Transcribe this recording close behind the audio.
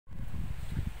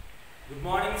Good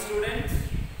morning, students.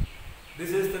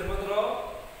 This is Tirupati Rao,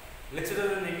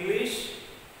 lecturer in English.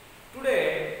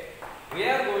 Today we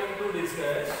are going to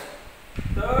discuss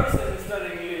third semester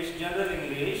English, General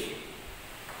English,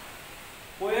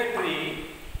 poetry.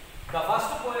 The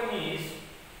first poem is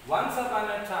Once Upon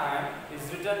a Time,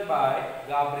 is written by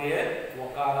Gabriel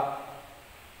Okara.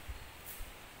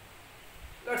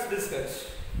 Let's discuss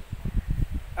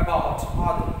about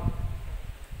author.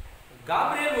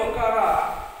 Gabriel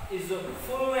Okara is a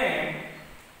full name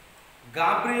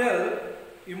Gabriel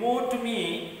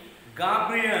Imotumi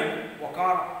Gabriel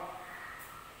Okara.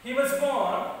 He was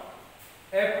born on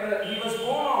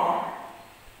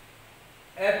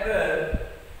April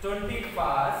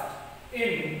 21st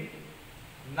in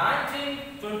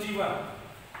 1921.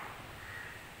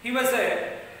 He was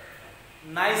a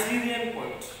Nigerian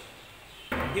poet.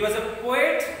 He was a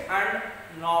poet and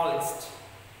novelist.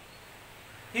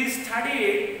 He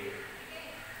studied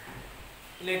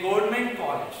in a government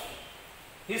college.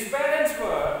 His parents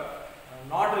were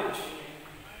not rich.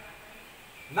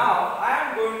 Now I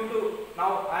am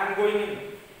going in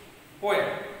poem.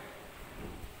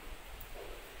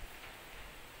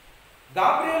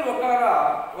 Gabriel Okara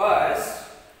was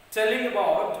telling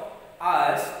about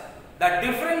us the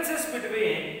differences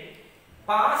between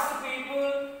past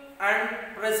people and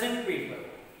present people.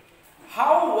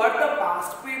 How were the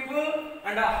past people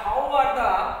and how are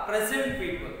the present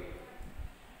people?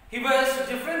 He was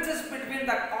differences between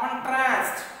the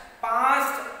contrast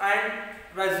past and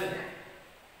present.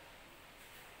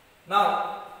 Now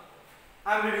I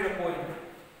am reading the poem.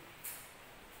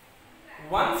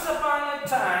 Once Upon a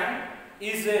Time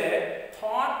is a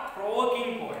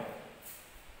thought-provoking poem.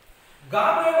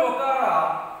 Gabriel Okara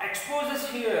exposes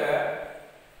here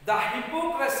the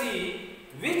hypocrisy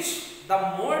which the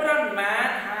modern man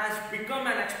has become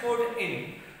an expert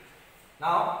in.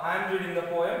 Now I am reading the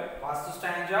poem, first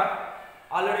stanza.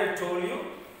 Already told you,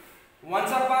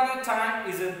 Once Upon a Time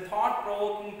is a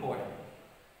thought-provoking poem.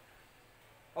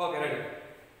 Okay, ready?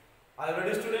 Are you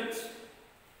ready, students?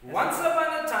 Once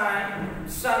upon a time,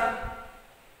 son.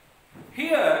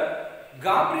 Here,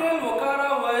 Gabriel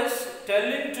Okara was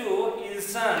telling to his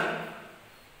son,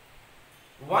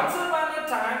 once upon a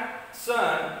time,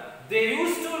 son, they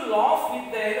used to laugh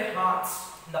with their hearts.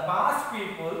 The past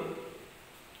people,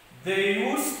 they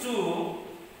used to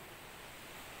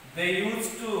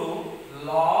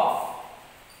laugh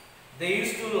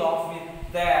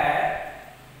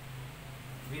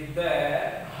with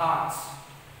their hearts.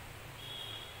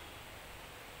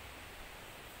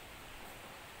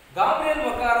 Gabriel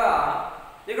Okara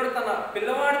ఇక్కడ తన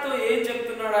పిల్లవాడితో ఏం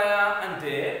చెప్తున్నాడా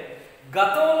అంటే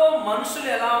గతంలో మనుషులు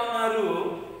ఎలా ఉన్నారు,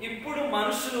 ఇప్పుడు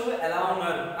మనుషులు ఎలా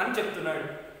ఉన్నారు అని చెప్తున్నాడు.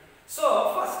 సో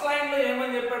ఫస్ట్ లైన్ లో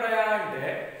ఏమని చెప్పాడయా అంటే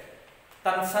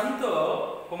తన సన్తో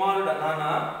కుమారుడు, నాన్న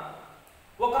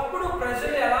ఒకప్పుడు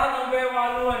ప్రజలు ఎలా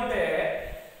నవ్వేవాళ్ళు అంటే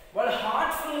వాళ్ళు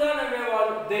హార్ట్ఫుల్ గా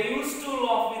నవ్వేవాళ్ళు. They use to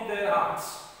laugh with their hearts.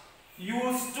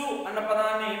 Use to అన్న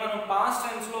పదాన్ని మనం పాస్ట్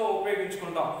టెన్స్ లో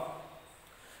ఉపయోగించుకుంటాం.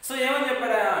 సో ఏమని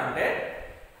చెప్పాడా అంటే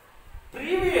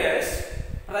ప్రీవియస్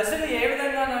ప్రజలు ఏ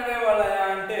విధంగా నవ్వేవాళ్ళయా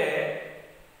అంటే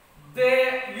they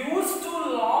use to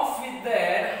laugh with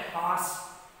their hearts.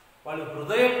 వాళ్ళు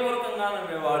హృదయపూర్వకంగా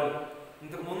నవ్వేవాళ్ళు.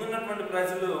 ఇంతకు ముందున్నటువంటి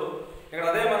ప్రజలు ఇక్కడ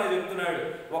అదే మనం చెప్తున్నాడు.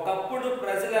 ఒకప్పుడు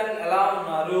ప్రజలు ఎలా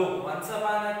ఉన్నారు, వన్స్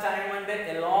అపాన్ ఎ టైం అంటే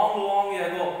ఎ లాంగ్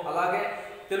ఎగో. అలాగే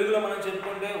తెలుగులో మనం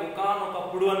చెప్పుకుంటే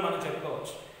ఒకానొకప్పుడు అని మనం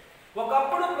చెప్పుకోవచ్చు.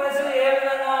 ఒకప్పుడు ప్రజలు ఏ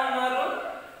విధంగా ఉన్నారు,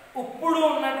 ఇప్పుడు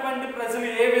ఉన్నటువంటి ప్రజలు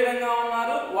ఏ విధంగా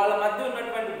ఉన్నారు, వాళ్ళ మధ్య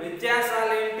ఉన్నటువంటి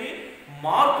వ్యత్యాసాలు ఏంటి,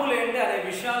 మార్పులు ఏంటి అనే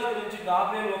విషయాల గురించి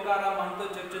గాబ్రియల్ ఒకారా మనతో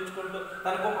చర్చించుకుంటూ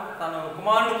తన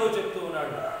కుమారుడితో చెప్తూ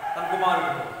ఉన్నాడు. తన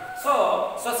కుమారుడితో సో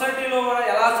సొసైటీలో కూడా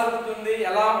ఎలా జరుగుతుంది,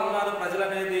 ఎలా ఉన్నారు ప్రజలు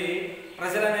అనేది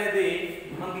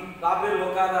మనకి గాబ్రియల్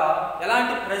ఒకారా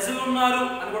ఎలాంటి ప్రజలు ఉన్నారు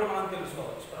అని కూడా మనం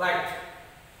తెలుసుకోవచ్చు. రైట్.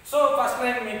 సో ఫస్ట్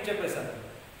లైన్ మీకు చెప్పేశాను.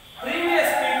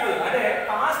 ప్రీవియస్ పీపుల్ అంటే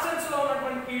పాస్ట్ టెన్స్ లో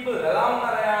ఉన్నటువంటి పీపుల్ ఎలా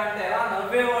ఉన్నారా అంటే ఎలా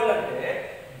నవ్వేవాళ్ళు అంటే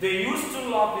they use to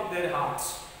laugh with their hearts.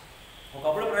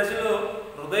 ఒకప్పుడు ప్రజలు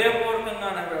హృదయపూర్వకంగా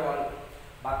నవ్వేవాళ్ళు.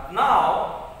 But now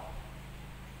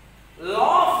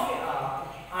laugh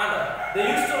and they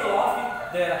used to laugh with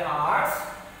their hearts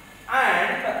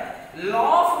and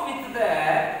laugh with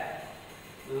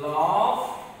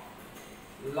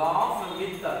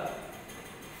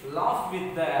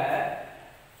their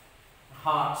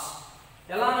hearts.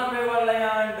 ఎలా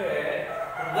నవ్వేవాళ్ళయ్యా అంటే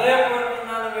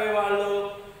హృదయపూర్వకంగా నవ్వేవాళ్ళు.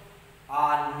 ఆ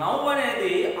నవ్వు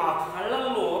అనేది ఆ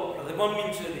కళ్ళల్లో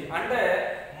ప్రతిబింబించేది. అంటే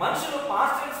మనుషులు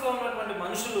పాస్ట్ టెన్స్ లో ఉన్నటువంటి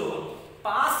మనుషులు,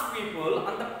 పాస్ట్ పీపుల్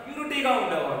అంత ప్యూరిటీగా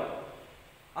ఉండేవాళ్ళు,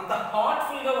 అంత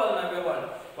హార్ట్ఫుల్ గా వాళ్ళు నవ్వేవాళ్ళు.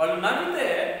 వాళ్ళు నవ్వితే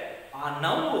ఆ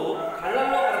నవ్వు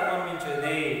కళ్ళల్లో ప్రతిబింబించేది.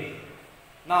 ప్రస్తావించేది.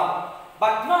 Now,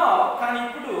 but now కానీ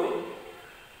ఇప్పుడు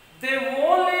they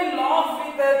only laugh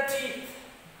with their teeth.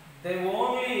 They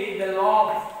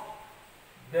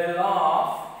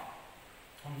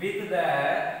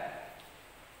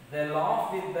laugh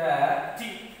with their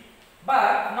teeth.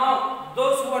 But now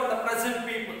those who are the present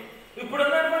people, ఇప్పుడు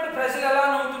ఉన్నటువంటి ప్రజలు ఎలా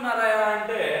నవ్వుతున్నారా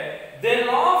అంటే they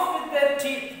laugh with their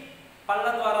teeth, పళ్ళ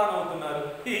ద్వారా నవ్వుతున్నారు.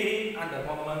 అంటే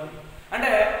కొంతమంది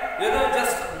అంటే ఏదో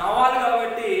జస్ట్ నవ్వాలి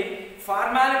కాబట్టి,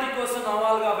 ఫార్మాలిటీ కోసం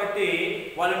నవ్వాలి కాబట్టి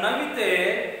వాళ్ళు నవ్వితే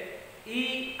ఈ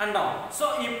అంటాం. సో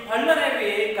ఈ పళ్ళు అనేవి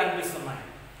కనిపిస్తున్నాయి.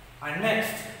 And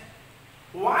next,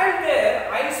 while their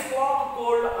eyes block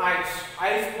cold eyes,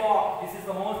 this is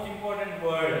the most important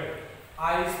word.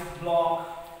 Eyes block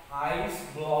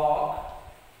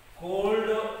cold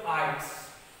eyes.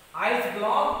 Eyes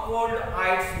block cold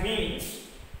eyes means,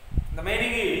 the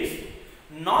meaning is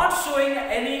not showing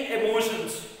any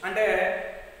emotions. అంటే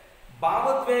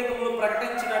భావోద్వేగములు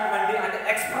ప్రకటించినటువంటి, అంటే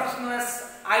ఎక్స్ప్రెషన్లెస్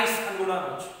ice అని కూడా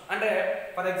అనొచ్చు. అంటే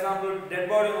for example dead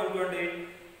body అనుకోండి,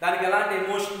 దానికి ఎలాంటి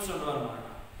ఎమోషన్స్ ఉండవు అనమాట.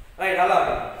 రైట్,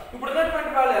 అలాగే ఇప్పుడు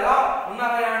ఉన్నటువంటి వాళ్ళు ఎలా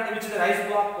ఉన్నారా అంటే which the ice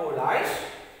black cold ice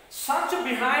such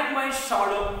behind my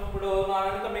shadow. ఇప్పుడు నా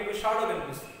వెనుక మీకు షాడో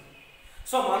కనిపిస్తుంది.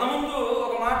 సో మన ముందు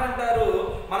ఒక మాట అంటారు,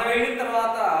 మనం వెళ్ళిన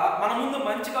తర్వాత మన ముందు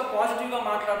మంచిగా పాజిటివ్గా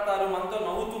మాట్లాడతారు, మనతో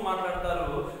నవ్వుతూ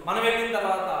మాట్లాడతారు. మనం వెళ్ళిన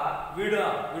తర్వాత వీడు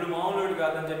మామూలుడు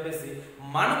కాదని చెప్పేసి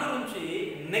మన గురించి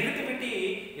నెగటివిటీ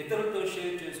ఇతరులతో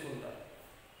షేర్ చేసుకుంటారు.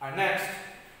 And next,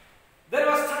 there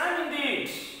was time indeed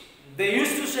they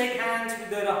used to shake hands with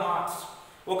their hearts.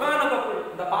 ఒకనొకప్పుడు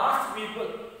the past people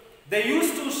they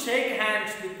used to shake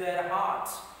hands with their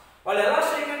hearts. వాళ్ళు ఎలా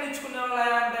షేక్ హ్యాండ్ ఇచ్చుకునే వాళ్ళ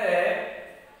అంటే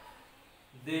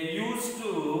they used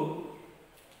to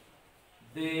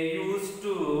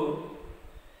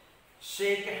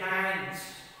shake hands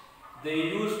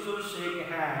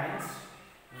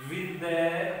with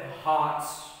their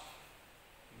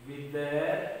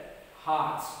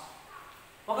hearts.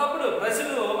 ఒకప్పుడు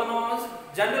ప్రజలు మనం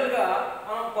జనరల్గా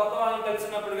మనం కొత్త వాళ్ళని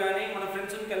కలిసినప్పుడు కానీ, మన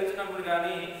ఫ్రెండ్స్ని కలిసినప్పుడు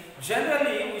కానీ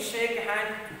జనరల్లీ we shake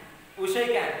hand,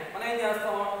 మనం ఏం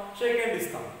చేస్తాం, షేక్ హ్యాండ్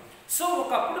ఇస్తాం. సో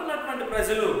ఒకప్పుడు ఉన్నటువంటి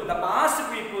ప్రజలు, the past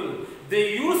people, they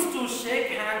use to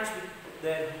shake hands with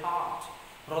their heart.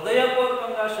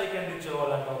 హృదయపూర్వకంగా షేక్ హ్యాండ్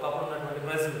ఇచ్చేవాళ్ళంట ఒకప్పుడు ఉన్నటువంటి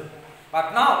ప్రజలు. బట్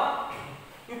నౌ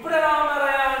ఇప్పుడు ఎలా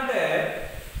ఉన్నారా అంటే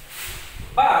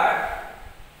బట్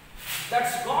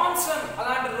దట్స్ గాన్ సన్.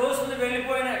 అలాంటి రోజులు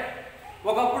వెళ్ళిపోయినాయి.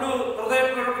 ఒకప్పుడు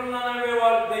హృదయపూర్వకంగా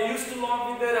నవ్వేవాళ్ళు, they use to laugh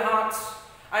with their hearts.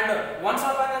 And once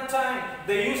upon a time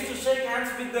they use to shake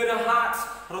hands with their hearts.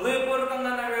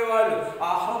 హృదయపూర్వకంగా నవ్వేవాళ్ళు. ఆ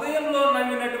హృదయంలో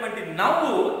నవ్వినటువంటి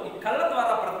నవ్వు ఈ కళ్ళ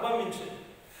ద్వారా ప్రతిబింబించింది.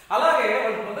 అలాగే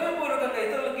వాళ్ళు హృదయపూర్వకంగా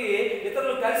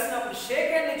ఇతరులు కలిసినప్పుడు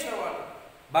షేక్ హ్యాండ్ ఇచ్చేవాళ్ళు.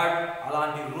 బట్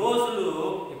అలాంటి రోజులు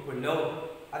ఇప్పుడు లేవు.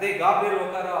 అదే గాబ్రియల్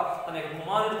ఒకరు తన యొక్క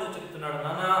కుమారుడితో చెప్తున్నాడు,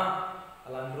 నానా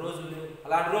అలాంటి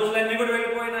రోజులన్నీ కూడా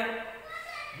వెళ్ళిపోయినాయి.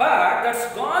 But that's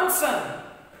gone sun.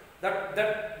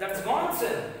 That's gone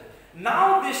son. Now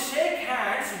they shake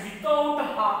hands without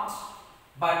hearts.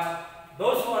 But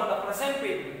those who are the present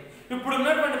people, ఇప్పుడు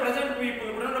ఉన్నటువంటి ప్రజెంట్ పీపుల్,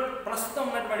 ఇప్పుడు ప్రస్తుతం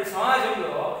ఉన్నటువంటి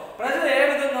సమాజంలో ప్రజలు ఏ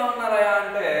విధంగా ఉన్నారా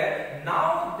అంటే now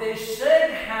they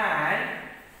shake hand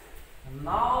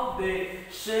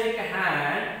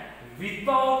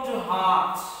without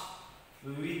hearts.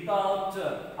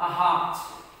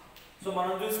 So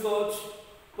మనం చూసుకోవచ్చు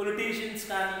పొలిటీషియన్స్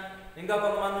కానీ ఇంకా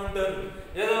కొంతమంది ఉంటారు,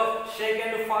 ఏదో షేక్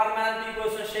హ్యాండ్ ఫార్మాలిటీ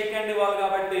కోసం షేక్ హ్యాండ్ ఇవ్వాలి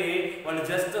కాబట్టి వాళ్ళు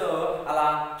జస్ట్ అలా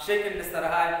షేక్ హ్యాండ్ ఇస్తారు,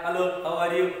 hi hello how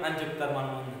are you అని చెప్తారు మన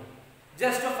ముందు.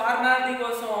 జస్ట్ ఫార్మాలిటీ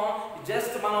కోసం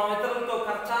జస్ట్ మనం ఇతరులతో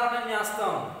కరచాలనం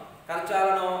చేస్తాం.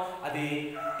 కరచాలనం అది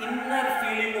ఇన్నర్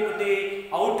ఫీలింగ్ ఒకటి,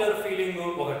 అవుటర్ ఫీలింగ్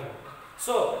ఒకటి.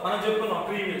 సో మనం చెప్పుకున్నాం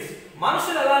ప్రీవియస్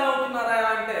మనుషులు ఎలా అవుతున్నారా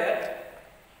అంటే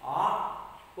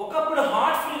ఒకప్పుడు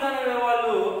హార్ట్ఫుల్ గానే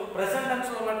వాళ్ళు, ప్రెసెంట్ టెన్స్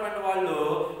లో ఉన్నటువంటి వాళ్ళు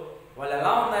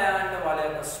ఎలా ఉన్నాయా అంటే వాళ్ళ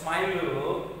యొక్క smile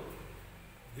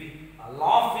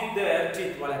laugh with their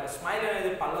teeth. వాళ్ళ యొక్క స్మైల్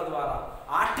అనేది పళ్ళ ద్వారా,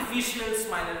 ఆర్టిఫిషియల్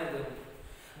స్మైల్ అనేది.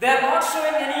 They are not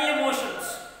showing any emotions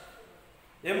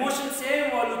ఏమి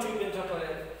వాళ్ళు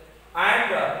చూపించట్లేదు.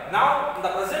 And now the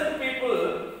present people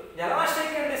ఎలా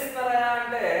షేక్ హ్యాండ్ ఇస్తున్నారా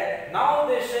అంటే now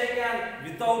they shake hand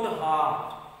without heart.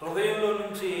 హృదయంలో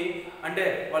నుంచి, అంటే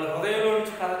వాళ్ళు హృదయంలో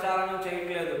నుంచి కరచాలనం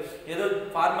చేయట్లేదు, ఏదో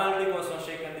ఫార్మాలిటీ కోసం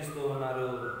షేక్ హ్యాండ్ ఇస్తూ ఉన్నారు.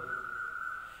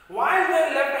 While their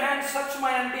left hand touch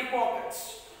my empty pockets.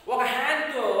 ఒక హ్యాండ్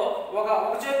తో ఒక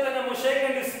చేతితో షేక్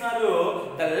హ్యాండ్ ఇస్తున్నారు.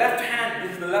 The left hand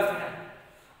is the left hand.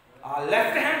 ఆ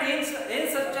లెఫ్ట్ హ్యాండ్ ఏం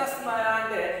సెర్చ్ చేస్తున్నాయా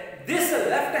అంటే this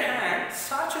left hand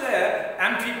search the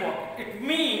empty pocket. It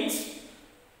means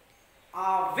ఆ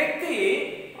వ్యక్తి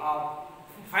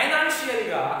ఫైనాన్షియల్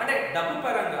గా, అంటే డబ్బు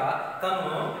పరంగా తను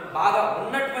బాగా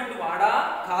ఉన్నటువంటి వాడా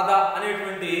కాదా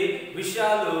అనేటువంటి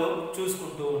విషయాలు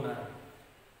చూసుకుంటూ ఉన్నారు.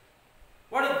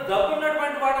 వాడు డబ్బు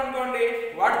ఉన్నటువంటి వాడు అనుకోండి,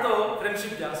 వాడితో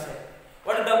ఫ్రెండ్షిప్ చేస్తాడు.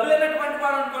 వాడు డబ్బు లేనటువంటి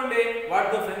వాడు అనుకోండి,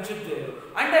 వాడితో ఫ్రెండ్షిప్ చేయరు.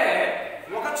 అంటే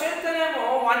ఒక చేతనేమో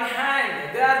one hand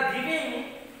they are giving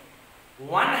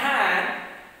one hand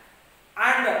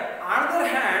and another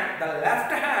hand the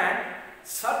left hand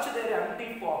search their empty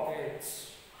pockets.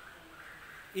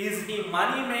 Is he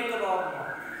money maker or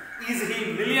not? Is he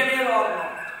millionaire or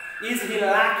not? Is he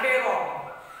lacquer or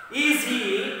not? Is he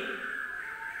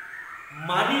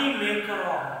money maker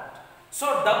or not? So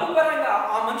డబ్బు పరంగా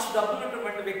ఆ మనిషి డబ్బు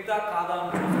ఉన్నటువంటి వ్యక్తి కాదా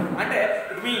అని చూస్తారు. అంటే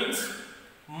it means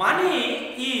money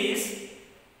is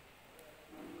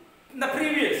in the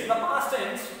previous in the past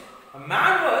times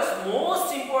man was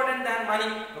most important than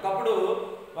money.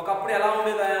 ఒకప్పుడు ఎలా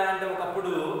ఉండేదా అంటే,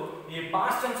 ఒకప్పుడు ఈ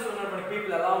పాస్ట్ టెన్స్ ఉన్నటువంటి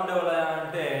పీపుల్ ఎలా ఉండేవాళ్ళ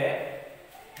అంటే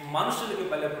మనుషులకి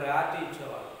భలే ప్రయారిటీ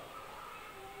ఇచ్చేవాళ్ళు.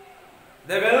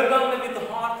 దే వెల్కమ్ విత్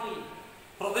హార్ట్లీ,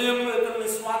 హృదయంలో ఇతరుల్ని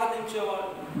స్వాగతించేవాళ్ళు.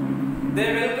 They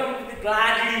welcome with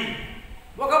gladly.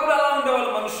 ఒకప్పుడు అలా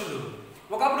ఉండేవాళ్ళు మనుషులు.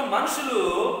 ఒకప్పుడు మనుషులు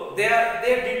they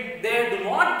do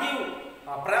not give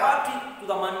priority to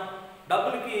the money.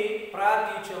 డబ్బులకి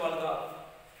ప్రయారిటీ ఇచ్చేవాళ్ళు కాదు.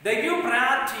 They give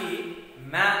priority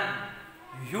man,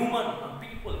 human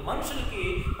people, మనుషులకి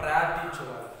ప్రయారిటీ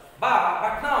ఇచ్చేవారు.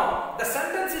 But now the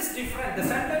sentence is different. The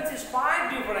sentence is quite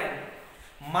different.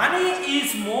 Money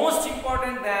is most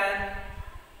important than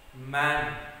man.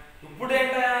 ఇప్పుడు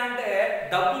ఏంటయా అంటే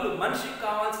డబ్బులు, మనిషికి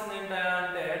కావాల్సింది ఏంటయా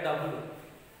అంటే డబ్బులు.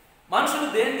 మనుషులు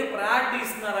దేనికి ప్రయారిటీ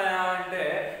ఇస్తున్నారా అంటే,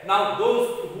 నా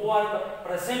those who are the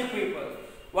present people,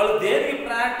 వాళ్ళు దేనికి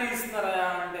ప్రయారిటీ ఇస్తున్నారా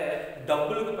అంటే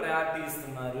డబ్బులకు ప్రయారిటీ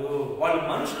ఇస్తున్నారు. వాళ్ళు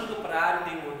మనుషులకు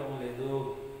ప్రయారిటీ ఇవ్వటం లేదు.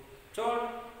 చూడండి,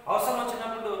 అవసరం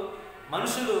వచ్చినప్పుడు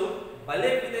మనుషులు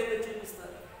భలే విధేయత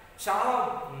చూపిస్తారు. చాలా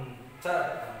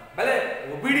భలే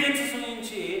ఒబీడియన్స్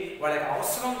చూపించి వాళ్ళ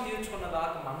అవసరం తీర్చుకున్న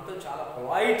దాకా మనతో చాలా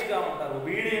పొలైట్గా ఉంటారు,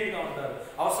 ఒబీడియంట్గా ఉంటారు.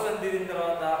 అవసరం తీరిన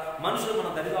తర్వాత మనుషులు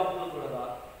మన దరిదాపులు కూడా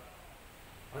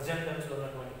ప్రజెంట్ టైమ్స్లో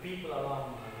ఉన్నటువంటి పీపుల్ అలా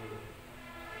ఉన్నారు.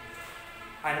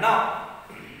 అండ్ నా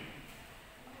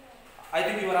I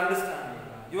think you are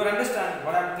understanding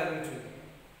what I am telling you.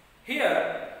 Here,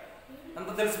 అంత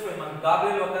తెలిసిపోయింది మనకు.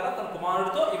 గాబ్రియల్ ఒక తన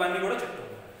కుమారుడితో ఇవన్నీ కూడా చెప్తాడు.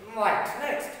 Right,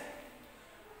 next.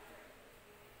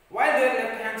 While their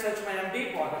left hand search my empty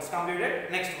pockets, completed.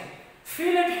 Next one.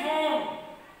 Feel at home.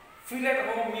 Feel at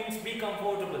home means be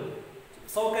comfortable.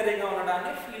 సౌకర్యంగా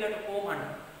ఉండడాన్ని feel at home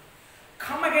అంటారు.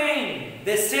 Come again,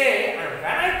 they say, and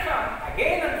when I come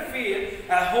again and feel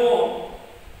at home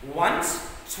once,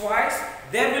 twice,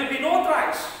 there will be no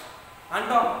thrice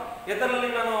అంటాం. ఇతరులని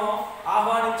మనం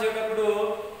ఆహ్వానించేటప్పుడు,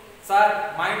 sir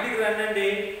మా ఇంటికి రండి,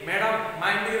 madam మా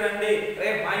ఇంటికి రండి, రే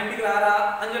మా ఇంటికి రారా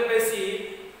అని చెప్పేసి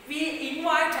we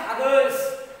invite others.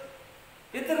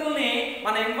 ఇతరులని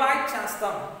మనం ఇన్వైట్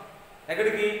చేస్తాం.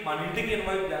 ఎక్కడికి? మన ఇంటికి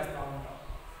ఇన్వైట్ చేస్తాం ఉంటాం.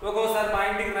 ఒక్కోసారి మా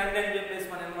ఇంటికి రండి అని చెప్పేసి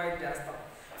మనం ఇన్వైట్ చేస్తాం.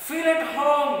 Feel at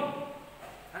home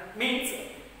means,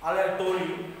 as I told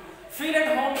you, feel at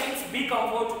home means be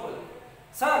comfortable.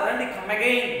 Sir రండి, కమ్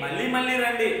అగైన్, మళ్ళీ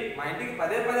రండి, మా ఇంటికి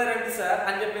పదే రండి సార్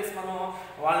అని చెప్పేసి మనం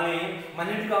వాళ్ళని మన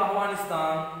ఇంటికి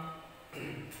ఆహ్వానిస్తాం.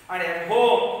 And at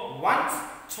home once,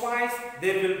 twice,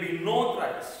 there will be no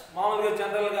thrice. మామూలుగా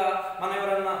జనరల్గా మనం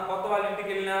ఎవరన్నా కొత్త వాళ్ళ ఇంటికి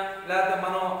వెళ్ళినా, లేకపోతే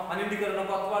మనం మన ఇంటికి ఎవరైనా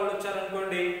కొత్త వాళ్ళు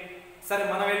వచ్చారనుకోండి, సరే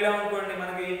మనం వెళ్ళామనుకోండి,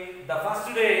 మనకి the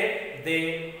first day they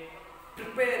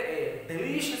prepare A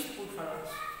delicious food for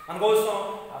us. మన కోసం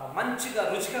మంచిగా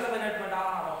రుచికరమైనటువంటి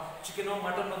ఆహారం, chicken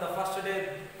mutton the first day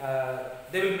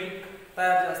they will make,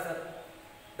 తయారు చేస్తారు.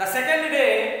 ద సెకండ్ డే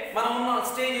మనం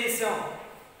స్టే చేసాం,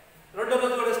 రెండో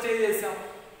రోజు కూడా స్టే చేసాం,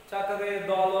 చక్కగా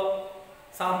దోలో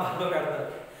సాంబార్లో పెడతారు.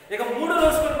 ఇక మూడో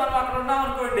రోజు కూడా మనం అక్కడ ఉన్నాం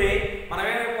అనుకోండి, మనం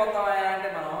ఏమైపోతామా అంటే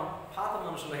మనం పాత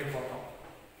మనుషులు అయిపోతాం.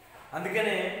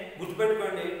 అందుకనే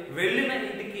గుర్తుపెట్టుకోండి, వెళ్ళిన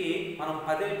ఇంటికి మనం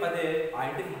పదే ఆ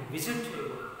ఇంటికి విజిట్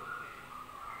చేయకూడదు.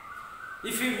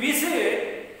 ఇఫ్ యూ విజిట్,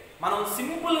 మనం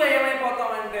సింపుల్గా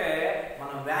ఏమైపోతామంటే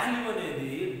మన వాల్యూ అనేది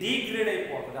డీగ్రేడ్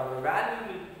అయిపోతుంది. Hour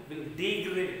value will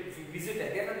degrade if you visit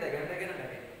again and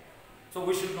again. So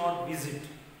we should not visit.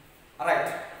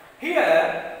 Right, here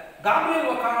Gabriel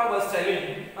ఒకానో was telling,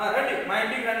 రండి మా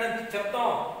ఇంటికి రండి అని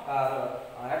చెప్తాం.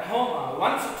 At home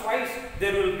once, twice,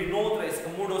 there will be no thrice.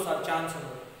 మూడోసారి chance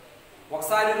ఉండదు.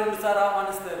 ఒకసారి రెండుసారి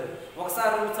ఆహ్వానిస్తారు,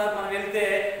 ఒకసారి రెండుసారి మనం వెళ్తే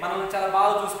మనం చాలా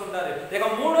బాగా చూసుకుంటారు. ఇక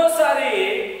మూడోసారి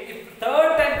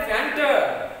third time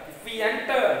if we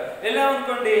enter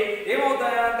వెళ్ళామనుకోండి,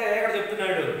 ఏమవుతాయా అంటే ఇక్కడ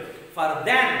చెప్తున్నాడు, ఫర్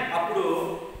దెన్, అప్పుడు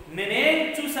నేనేం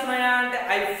చూసానయా అంటే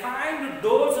I find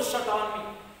doors shut on me.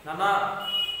 నాన్న,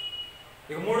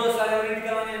 ఇక మూడోసారి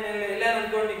ఎవరింటికి నేను వెళ్ళాను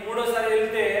అనుకోండి, మూడోసారి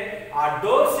వెళ్తే ఆ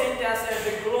డోర్స్ ఏం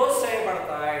చేస్తాయంటే క్లోజ్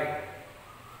చేయబడతాయి.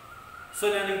 సో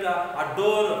నేను ఇంకా ఆ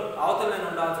డోర్ అవతల నేను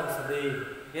ఉండాల్సి వస్తుంది.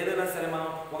 ఏదైనా సరే మనం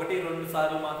 1-2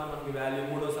 సార్లు మాత్రం మనకి వాల్యూ,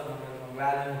 3వసారి మనకి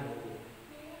వాల్యూ ఉండదు.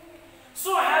 So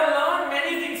I have learn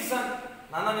many things sun.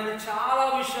 నాన్న నేను చాలా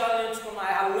విషయాలు నేర్చుకున్నా.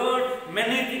 I have learn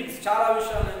many things, చాలా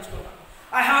విషయాలు నేర్చుకున్నా.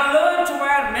 I have learn to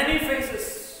wear many faces.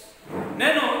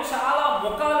 నేను చాలా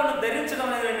ముఖాలను ధరించడం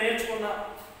అనేది నేర్చుకున్నా.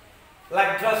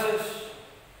 Like dresses.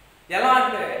 ఎలా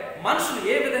అంటే మనుషులు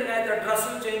ఏ విధంగా అయితే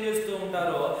డ్రెస్సులు చేంజ్ చేస్తూ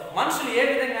ఉంటారో, మనుషులు ఏ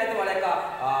విధంగా అయితే వాళ్ళ యొక్క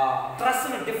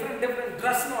డ్రెస్ను డిఫరెంట్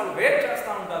డ్రెస్ను వాళ్ళు వేర్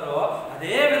చేస్తూ ఉంటారో,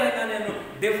 అదే విధంగా నేను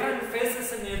డిఫరెంట్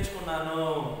ఫేసెస్ నేర్చుకున్నాను.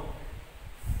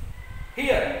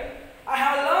 Here I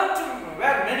have learned to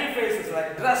wear many faces like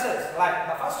dresses. Like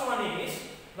the first one is,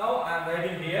 now I am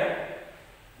writing here,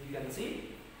 you can see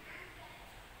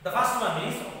the first one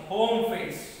is home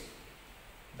face.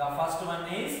 The first one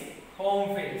is home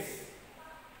face.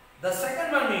 The second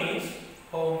one is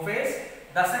home face.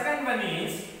 The second one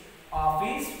is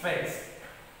office face.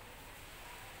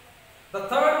 The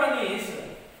third one is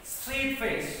street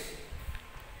face.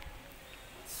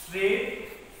 Street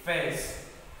face.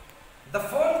 The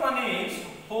fourth one is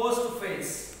host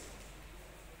face.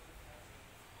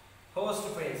 Host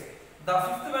face. The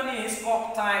fifth one is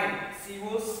cocktail.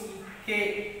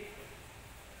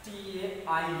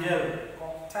 C-O-C-K-T-A-I-L.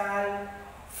 Cocktail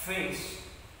face.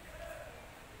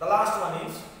 The last one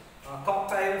is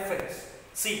cocktail face.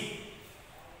 See.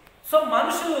 So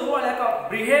మనుషులు వాళ్ళ యొక్క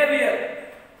behaviour,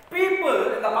 people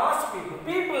in the past,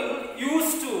 people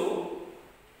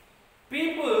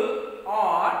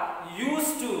are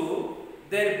used to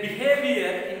their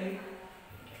behavior in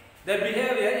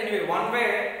one way,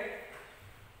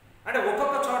 అంటే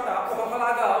ఒక్కొక్క చోట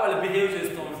ఒక్కొక్కలాగా వాళ్ళు behave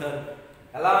చేస్తూ ఉంటారు.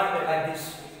 ఎలా అంటే like this,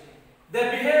 they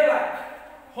behave like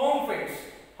home face,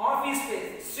 office face,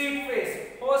 street face,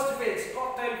 post face,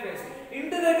 cocktail face.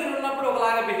 ఇంటి దగ్గర ఉన్నప్పుడు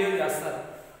ఒకలాగా బిహేవ్ చేస్తారు.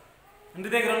 ఇంటి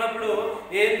దగ్గర ఉన్నప్పుడు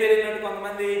ఏం తెలియనట్టు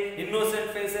కొంతమంది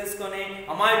ఇన్నోసెంట్ ఫేస్ వేసుకొని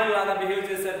అమాయకులాగా బిహేవ్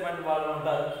చేసేటువంటి వాళ్ళు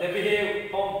ఉంటారు. They behave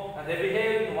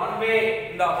in one way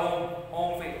in the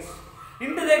home face.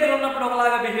 ఇంటి దగ్గర ఉన్నప్పుడు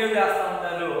ఒకలాగా బిహేవ్ చేస్తూ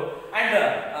ఉంటారు. అండ్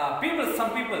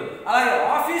సమ్ పీపుల్ అలాగే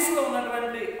ఆఫీసులో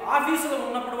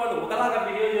ఉన్నప్పుడు వాళ్ళు ఒకలాగా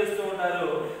బిహేవ్ చేస్తూ ఉంటారు.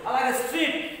 అలాగే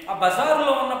స్ట్రీట్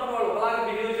బజార్లో ఉన్నప్పుడు వాళ్ళు ఒకలాగా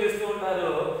బిహేవ్ చేస్తూ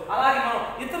ఉంటారు. అలాగే మనం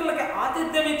ఇతరులకి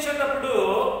ఆతిథ్యం ఇచ్చేటప్పుడు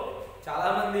చాలా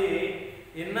మంది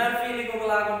ఇన్నర్ ఫీలింగ్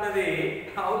ఒకలాగా ఉంటుంది,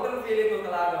 అవుటర్ ఫీలింగ్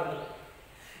ఒకలాగా ఉంటుంది.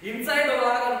 ఇన్సైడ్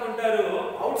ఒకలాగా అనుకుంటారు,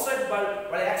 అవుట్ సైడ్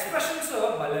వాళ్ళ ఎక్స్ప్రెషన్స్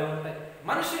భలే ఉంటాయి.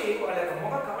 మనిషి వాళ్ళ యొక్క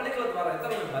ముఖ కవళికల ద్వారా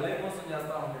ఇతరులను భలే మోసం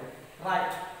చేస్తూ ఉంటాడు.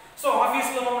 రైట్. సో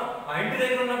ఆఫీస్లో ఉన్న ఇంటి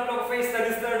దగ్గర ఉన్నప్పుడు ఒక ఫేస్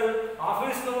ధరిస్తాడు,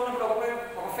 ఆఫీస్లో ఉన్నప్పుడు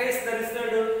ఒక face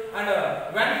ధరిస్తాడు. And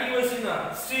when he was in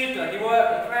street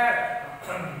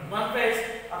one face,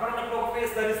 అక్కడ ఉన్నప్పుడు ఒక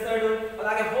ఫేస్ ధరిస్తాడు.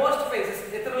 అలాగే హోస్ట్ ఫేసెస్,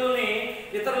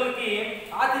 ఇతరులకి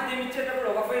ఆతిథ్యం ఇచ్చేటప్పుడు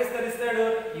ఒక ఫేస్ ధరిస్తాడు.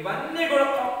 ఇవన్నీ కూడా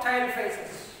కాక్టైల్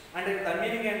ఫేసెస్. అంటే దాని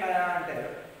మీనింగ్ ఏంటా అంటే,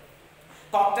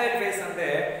 కాక్టైల్ ఫేస్ అంటే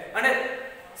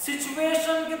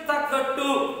సిచ్యువేషన్కి తగ్గట్టు,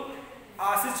 ఆ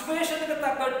సిచ్యువేషన్కి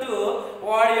తగ్గట్టు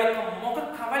వాడి యొక్క ముఖ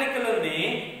కవళికలని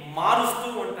మారుస్తూ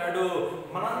ఉంటాడు.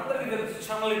 మనందరికీ తెలుసు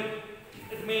Chamoli,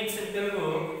 it means in Telugu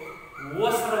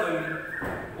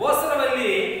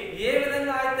Oosaravelli ఏ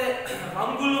విధంగా అయితే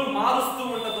రంగులు మారుస్తూ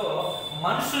ఉంటుందో,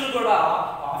 మనుషులు కూడా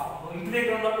ఇంటి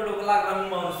దగ్గర ఉన్నప్పుడు ఒకలాగా రంగు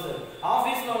మారుస్తారు,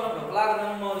 ఆఫీస్లో ఉన్నప్పుడు ఒకలాగా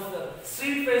రంగు మారుస్తారు,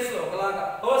 స్ట్రీట్ ఫేస్లో ఒకలాగా,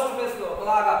 హోస్ట్ ఫేస్లో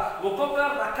ఒకలాగా, ఒక్కొక్క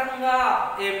రకంగా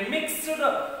ఏ mixed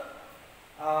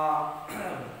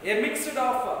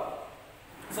of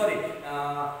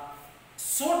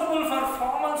suitable for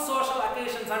formal social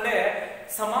occasions. అంటే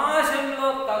సమాజంలో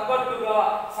తగ్గట్టుగా,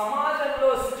 సమాజంలో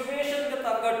సిచ్యువేషన్కి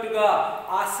తగ్గట్టుగా,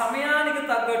 ఆ సమయానికి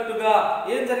తగ్గట్టుగా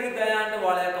ఏం జరుగుతాయా అంటే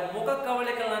వాళ్ళ యొక్క ముఖ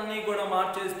కవళికలన్నీ కూడా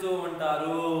మార్చేస్తూ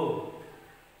ఉంటారు.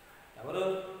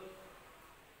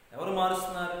 ఎవరు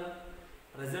మారుస్తున్నారు?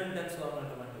 ప్రెజెంట్ టెన్స్లో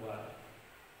ఉన్నటువంటి వాడు.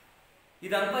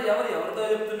 ఇదంతా ఎవరితో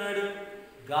చెప్తున్నాడు?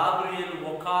 Gabriel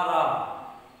ఒకారా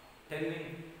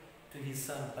telling to his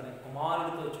son, తన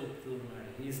కుమారుడితో చెప్తూ ఉన్నాడు.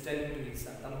 He is telling to his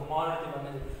son, తన కుమారుడితో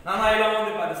నాన్న ఇలా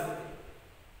ఉంది పరిస్థితి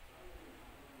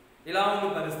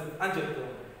అని చెప్తూ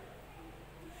ఉన్నాడు.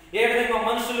 ఏ విధంగా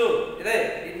మనుషులు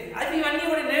ఇవన్నీ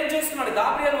కూడా నేర్చేసుకున్నాడు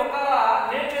గాబ్రియల్ ఒకారా,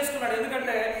 నేర్చేసుకున్నాడు.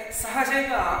 ఎందుకంటే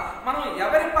సహజంగా మనం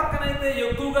ఎవరి పక్కనైతే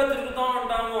ఎక్కువగా తిరుగుతూ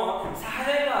ఉంటామో,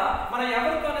 సహజంగా మనం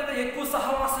ఎవరితోనైతే ఎక్కువ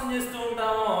సహవాసం చేస్తూ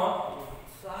ఉంటామో,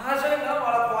 సహజంగా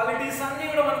వాళ్ళ క్వాలిటీస్ అన్నీ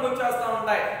కూడా మనకు వచ్చేస్తూ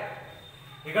ఉంటాయి.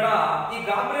 ఇక్కడ ఈ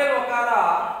గాబ్రియల్ ఒకారా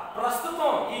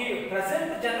ప్రస్తుతం ఈ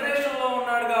ప్రెసెంట్ జనరేషన్ లో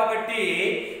ఉన్నాడు కాబట్టి,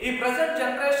 ఈ ప్రెసెంట్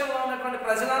జనరేషన్ లో ఉన్నటువంటి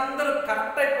ప్రజలందరూ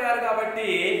కరెక్ట్ అయిపోయారు కాబట్టి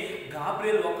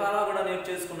గాబ్రియల్ ఒకారా కూడా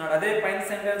నేర్చేసుకున్నాడు. అదే పైన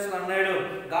సెంటెన్స్ లో అన్నాడు.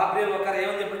 గాబ్రియల్ ఒకారా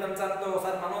ఏమని చెప్పి తెలుసా?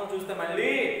 ఒకసారి మనం చూస్తే మళ్ళీ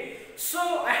so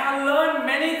I have learn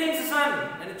many things sun,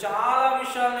 నేను చాలా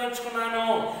విషయాలు నేర్చుకున్నాను.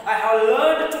 I have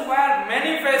learn to wear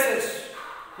many faces,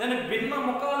 నేను భిన్న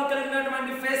ముఖాలు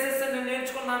కలిగినటువంటి ఫేసెస్ నేను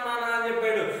నేర్చుకున్నాను నాన్న అని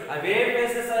చెప్పాడు. అవే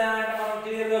ఫేసెస్ అంటే మనం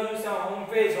క్లియర్ గా చూసాం. Home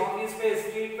face, office face,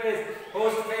 street face,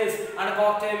 host face and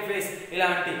cocktail face.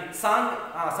 ఇలాంటి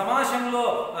సమాజంలో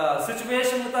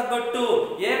సిచ్యువేషన్ తగ్గట్టు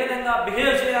ఏ విధంగా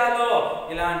బిహేవ్ చేయాలో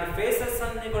ఇలాంటి ఫేసెస్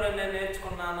అన్ని కూడా నేను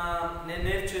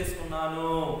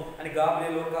నేర్చేసుకున్నాను అని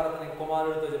గాబ్రియల్ తన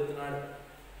కుమారుడితో చెప్తున్నాడు.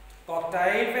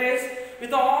 Cocktail face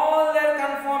with all their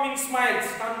conforming smiles.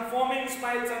 Conforming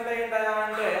smiles అంటే ఏంటయ్యా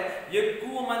అంటే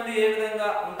ఎక్కువ మంది ఏ విధంగా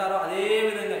ఉంటారో అదే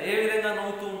విధంగా, ఏ విధంగా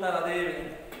నవ్వుతూ ఉంటారో అదే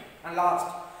విధంగా. And last,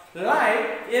 like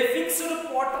a fixed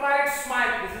portrait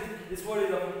smile. This word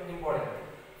is important.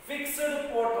 Fixed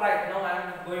portrait. Now I am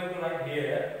going to write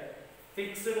here.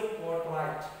 Fixed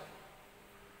portrait.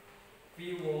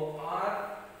 P-O-R-T-R-A-I-T.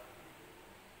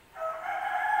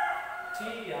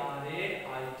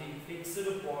 Fixed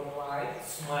portrait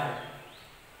smile.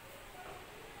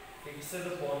 Fixed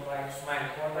portrait smile.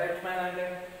 Portrait smile అంటే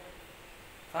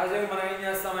సహజంగా మనం ఏం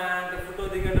చేస్తామా అంటే photo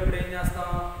దిగేటప్పుడు ఏం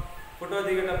చేస్తాం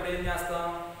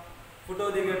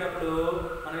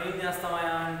మనం ఏం చేస్తామా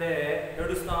అంటే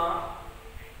ఏడుస్తాం,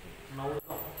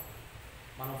 నవ్వుతాం.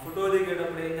 మనం ఫోటో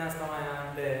దిగేటప్పుడు ఏం చేస్తామా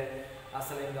అంటే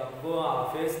అసలు ఇంకా అబ్బో ఆ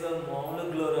ఫేస్లో మామూలు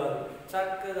గ్లో రాదు,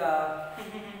 చక్కగా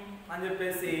అని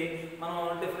చెప్పేసి మనం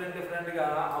డిఫరెంట్గా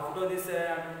ఆ ఫోటో తీసే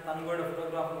తను కూడా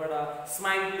ఫోటోగ్రాఫర్ కూడా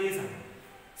స్మైల్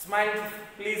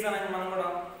ప్లీజ్ అని మనం కూడా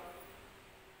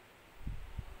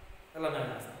ఎలా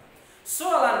నమ్మేస్తాం. సో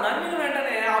అలా నమ్మిన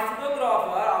వెంటనే ఆ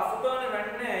ఫోటోగ్రాఫర్ ఆ ఫోటోని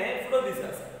వెంటనే ఫోటో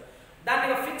తీసేస్తాడు,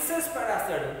 దాన్ని ఫిక్స్ చేసి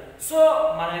పడేస్తాడు. సో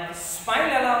మనకి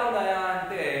స్మైల్ ఎలా ఉందా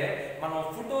అంటే మనం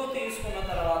ఫోటో తీసుకున్న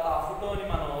తర్వాత ఆ ఫోటోని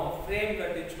మనం ఫ్రేమ్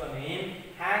కట్టించుకొని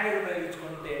హ్యాంగర్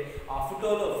తగిలించుకుంటే ఆ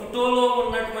ఫోటోలో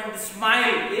ఉన్నటువంటి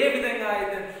స్మైల్ ఏ విధంగా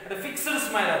అయితే అంటే ఫిక్స్డ్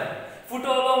స్మైల్, అది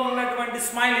ఫోటోలో ఉన్నటువంటి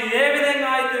స్మైల్ ఏ విధంగా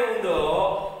అయితే ఉందో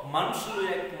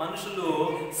మనుషులు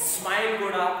స్మైల్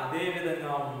కూడా అదే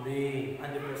విధంగా ఉంది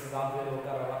అని చెప్పేసి గాబ్రియల్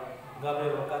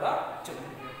ఒకారా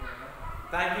చెప్పింది.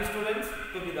 Thank you students.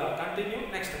 To be the continue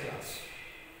next class.